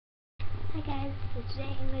Hi guys, so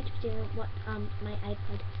today I'm going to be doing what my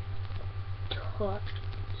iPod Touch.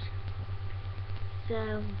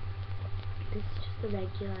 So this is just a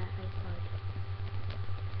regular iPod.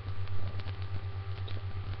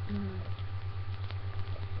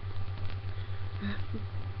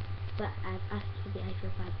 But I've asked for the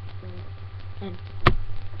iPhone 5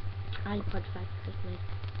 iPod 5 because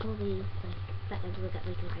probably like better to get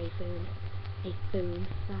like an iPhone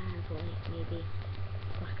 5 or like maybe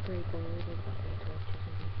BlackBerry Gold or BlackBerry Touch or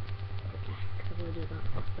something like that, because I've already got a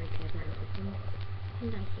BlackBerry Curve now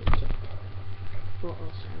and I hate it. But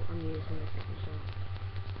also I'm using the Samsung,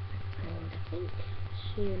 and I think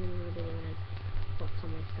soon I'm going to be doing what's on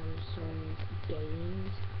my Samsung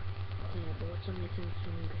games, but what's on my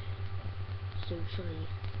Samsung socially.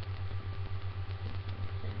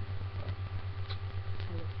 So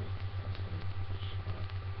I love this so much.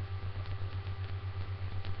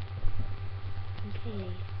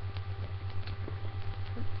 Okay.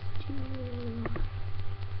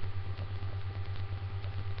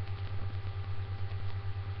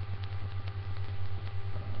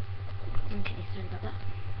 Okay, sorry about that.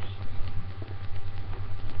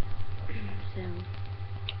 So,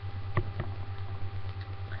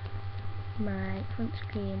 my front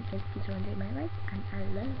screen is under my leg, and I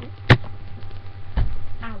love it.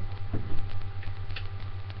 Ow!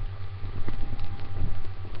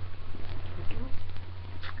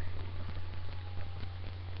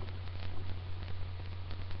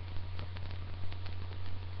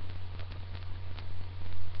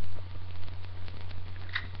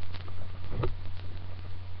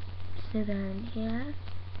 So then here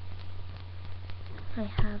I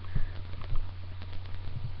have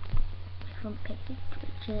my front page,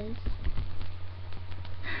 which is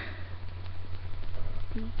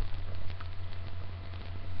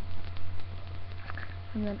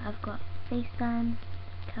and then I've got FaceTime,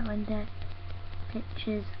 calendar,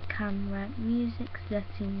 pictures, camera, music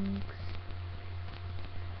settings,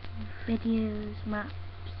 videos, maps,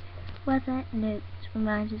 weather, notes,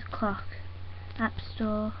 reminders, clock, app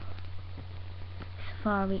store,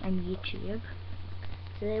 Safari and YouTube.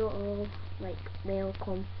 So they were all they all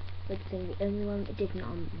come with the thing. The only one that didn't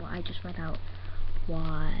on what I just read out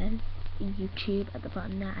was YouTube at the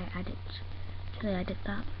bottom there. I added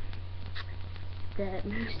that. The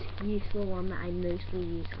most useful one that I mostly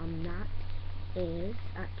use on that is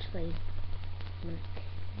actually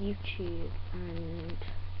YouTube and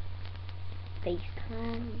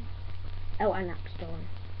FaceTime. Oh, and App Store.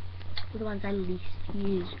 The ones I least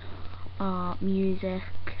use are music.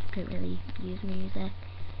 Don't really use music.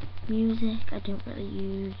 I don't really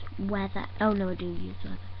use weather. Oh no, I do use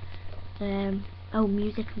weather. Oh,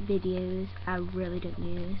 music and videos I really don't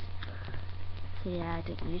use. So yeah, I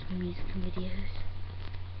don't use my music and videos.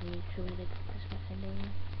 I need to really put this back in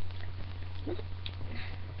there.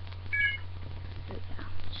 So yeah,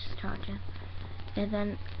 just charger. And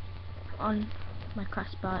then on my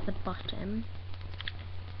crossbar at the bottom,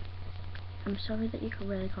 I'm sorry that you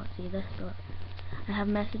really can't see this, but I have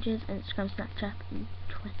messages, Instagram, Snapchat, and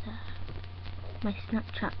Twitter. My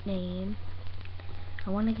Snapchat name I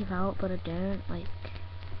want to give out, but I don't.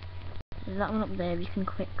 There's that one up there. You can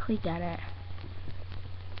quickly get it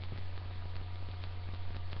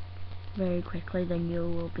very quickly, then you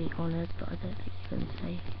will be honoured. But I don't think you can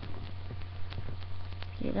say.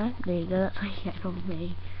 See that? There you go. That's what you get from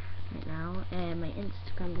me right now. My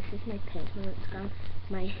Instagram. This is my personal Instagram.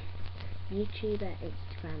 My YouTuber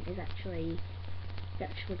Instagram is actually I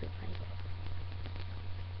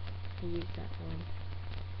use that one.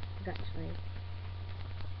 It's actually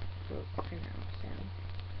broke for now, so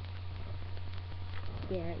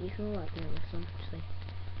yeah, you can all ignore this one actually.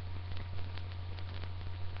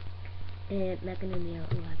 Megan and Neil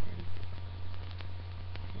 11.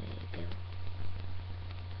 There you go.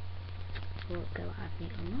 We'll go add me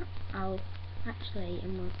on that. I'm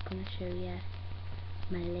gonna show you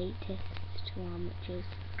my latest one, which is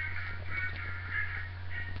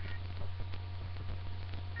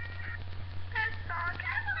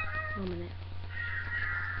one minute.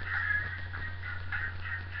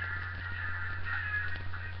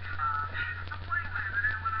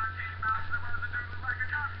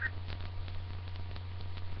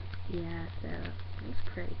 Yeah, so it's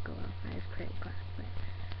pretty cool. I was pretty glad with it.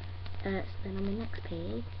 So then on my next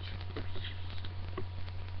page,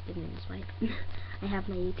 didn't swipe. I have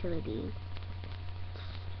my utilities.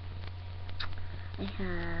 I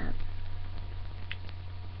have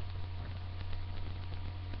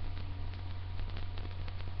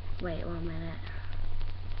wait 1 minute.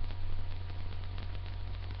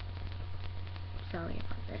 Sorry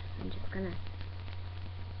about this. I'm just gonna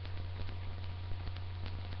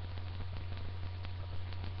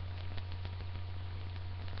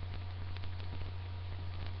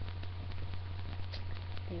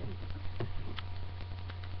There we go.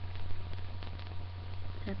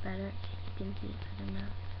 Is that better? You can see it better now.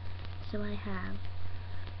 So I have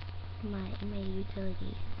my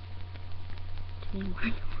utilities to be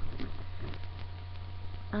more.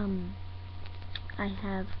 I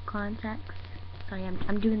have contacts. Sorry,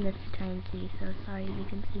 I'm doing this to try and see, so sorry if you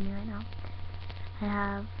can see me right now. I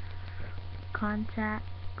have contacts,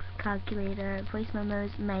 calculator, voice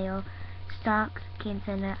memos, mail, stocks, game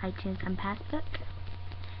center, iTunes, and Passbook.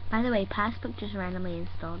 By the way, Passbook just randomly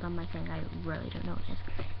installed on my thing. I really don't know what it is.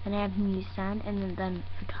 And I have newsstand, and then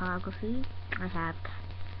photography. I have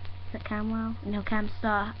Camwell, no,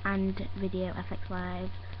 Camstar, and Video FX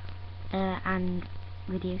Live, and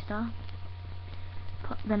Video Star.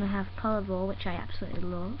 Then I have Polyvore, which I absolutely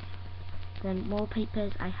love. Then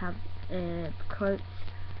wallpapers, I have quotes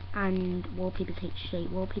and Wallpapers HD.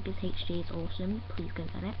 Wallpapers HD is awesome. Please go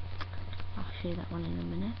get it. I'll show you that one in a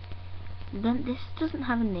minute. Then this doesn't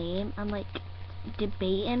have a name. I'm like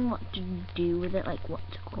debating what to do with it, like what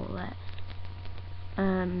to call it.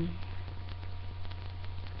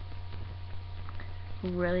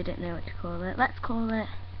 Really don't know what to call it. Let's call it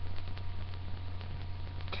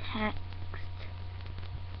text.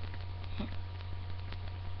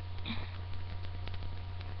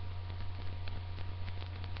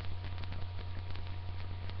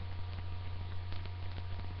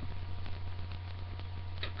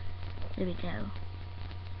 There we go.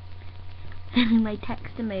 And my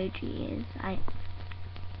text emojis,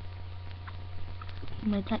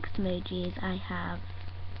 I have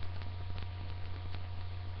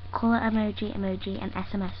colour emoji, and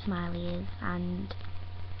SMS smileys, and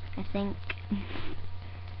I think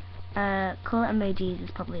colour emojis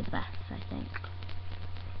is probably the best, I think.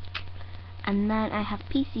 And then I have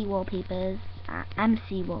PC wallpapers,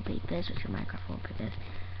 MC wallpapers, which are Minecraft wallpapers,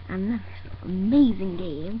 and then this amazing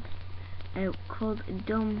game called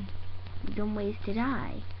Dumb Ways to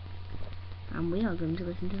Die, and we are going to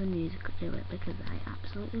listen to the music to it because I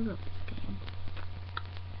absolutely love this game.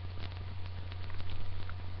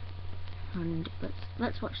 And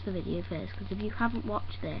let's watch the video first, because if you haven't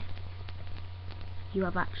watched this, you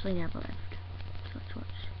have actually never lived. So let's watch.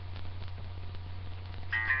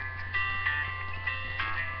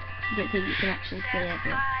 I don't think you can actually see it,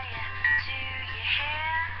 but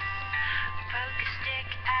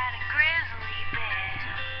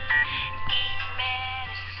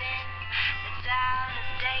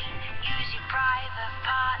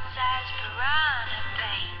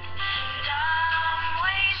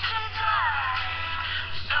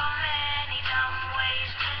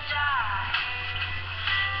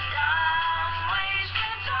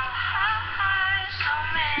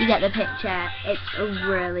you get the picture. It's a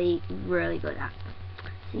really, really good app.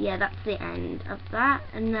 So yeah, that's the end of that,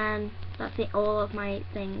 and then that's all of my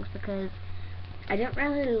things, because I don't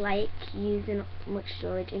really like using much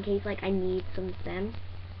storage in case like I need something.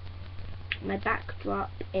 My backdrop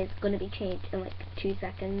is going to be changed in like 2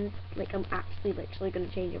 seconds. Like I'm actually literally going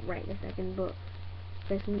to change it right in a second, but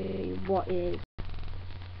first I'm going to show you what is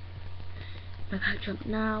my backdrop.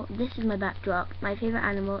 Now, this is my backdrop. My favourite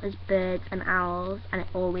animal is birds and owls, and it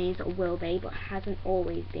always will be, but hasn't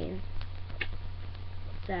always been.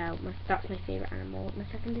 So, that's my favourite animal. My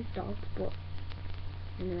second is dogs, but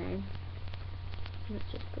anyway, let's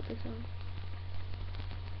just put this on.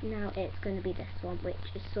 Now it's going to be this one, which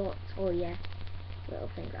is sorts all your little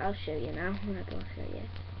things. I'll show you now. I'll show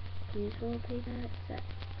you. Use wallpaper, set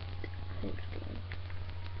home screen.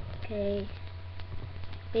 Okay.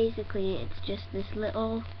 Basically, it's just this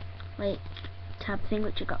little like tab thing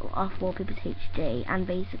which I got off Wallpapers HD, and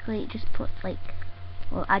basically it just puts like,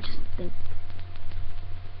 well, I just think.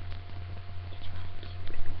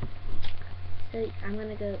 So I'm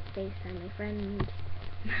gonna go FaceTime my friend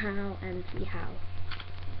now and see how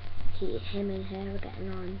him and her are getting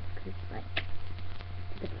on, because like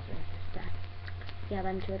the brother and sister. Yeah,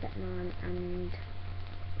 them two are getting on, and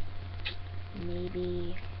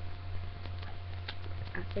maybe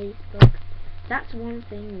at Facebook. That's one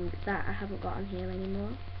thing that I haven't got on here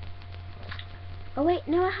anymore. Oh wait,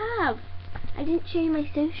 no I have! I didn't show you my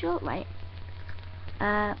social, right?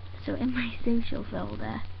 So in my social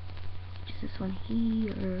folder, which is this one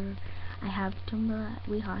here, I have Tumblr,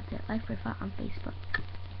 We Heart It, Life Profile, on Facebook.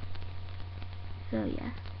 So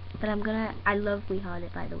yeah, but I love We Heart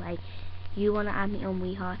It, by the way. You wanna add me on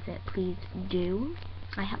We Heart It, please do.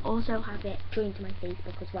 I also have it joined to my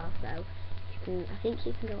Facebook as well, so I think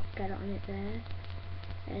you can get it on it there.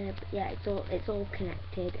 But yeah, it's all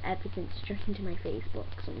connected. Everything's joined to my Facebook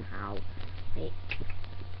somehow. Like,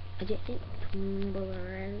 I don't think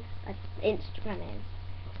Tumblr is. Instagram is.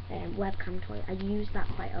 Webcam Toy. I use that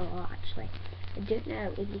quite a lot actually. I don't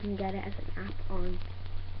know if you can get it as an app on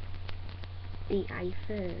the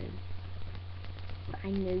iPhone, but I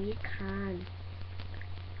know you can.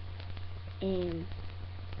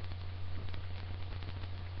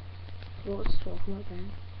 What was I talking about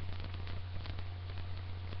then?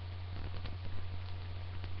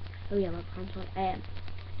 Oh yeah, Webcam Toy.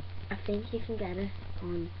 I think you can get it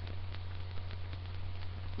on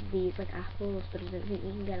these like Apples, but I don't think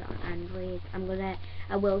you can get it on Android.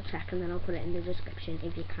 I will check and then I'll put it in the description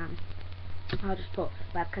if you can. I'll just put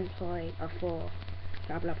Webcam Toy or for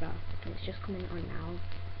blah blah blah. And it's just coming on now.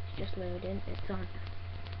 It's just loading. It's on.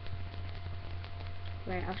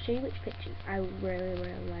 Right, I'll show you which pictures I really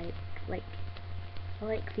like. I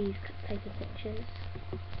like these type of pictures.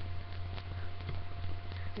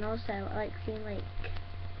 And also I like seeing like,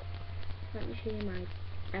 let me show you mine.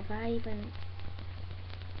 Have I even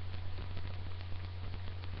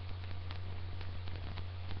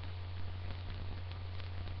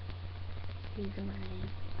these are mine.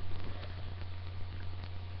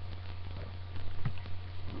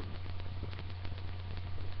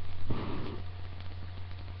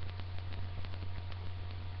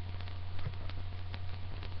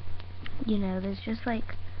 You know, there's just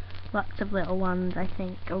like lots of little ones I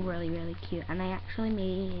think are really cute, and I actually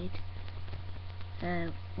made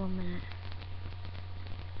 1 minute.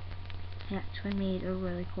 I actually made a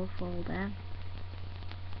really cool folder.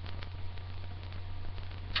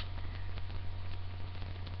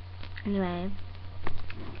 Anyway,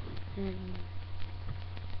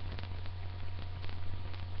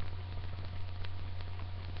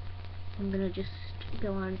 I'm gonna just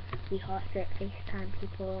go on the hot straight FaceTime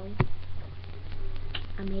people.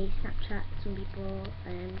 I may Snapchat some people.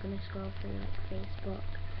 I'm gonna scroll through like Facebook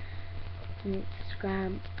and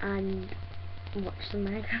Instagram and watch some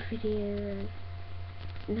Minecraft videos.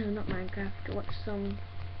 No, not Minecraft. Watch some.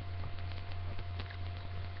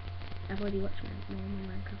 I've already watched my normal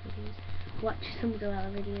Minecraft videos. Watch some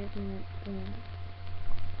Zoella videos and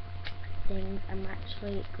things. I'm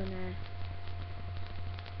actually gonna.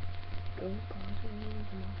 Oh God,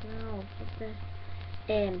 I'm off now. What's this?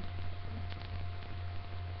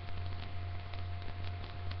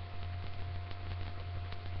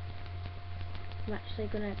 I'm actually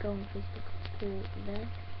gonna go on Facebook to this.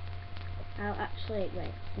 I'll actually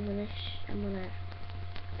wait. I'm gonna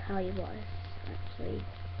tell you what is actually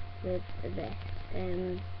with this.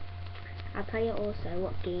 I'll tell you also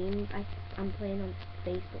what games I'm playing on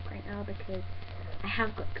Facebook right now, because I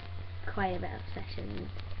have got quite a bit of sessions,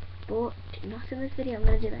 but not in this video. I'm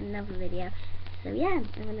gonna do that in another video. So yeah,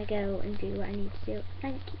 I'm gonna go and do what I need to do.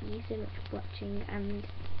 Thank you so much for watching, and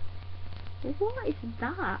what is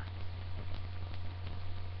that?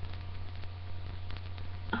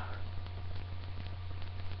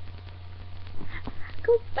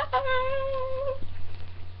 Goodbye!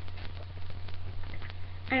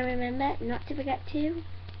 And remember not to forget to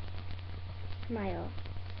smile.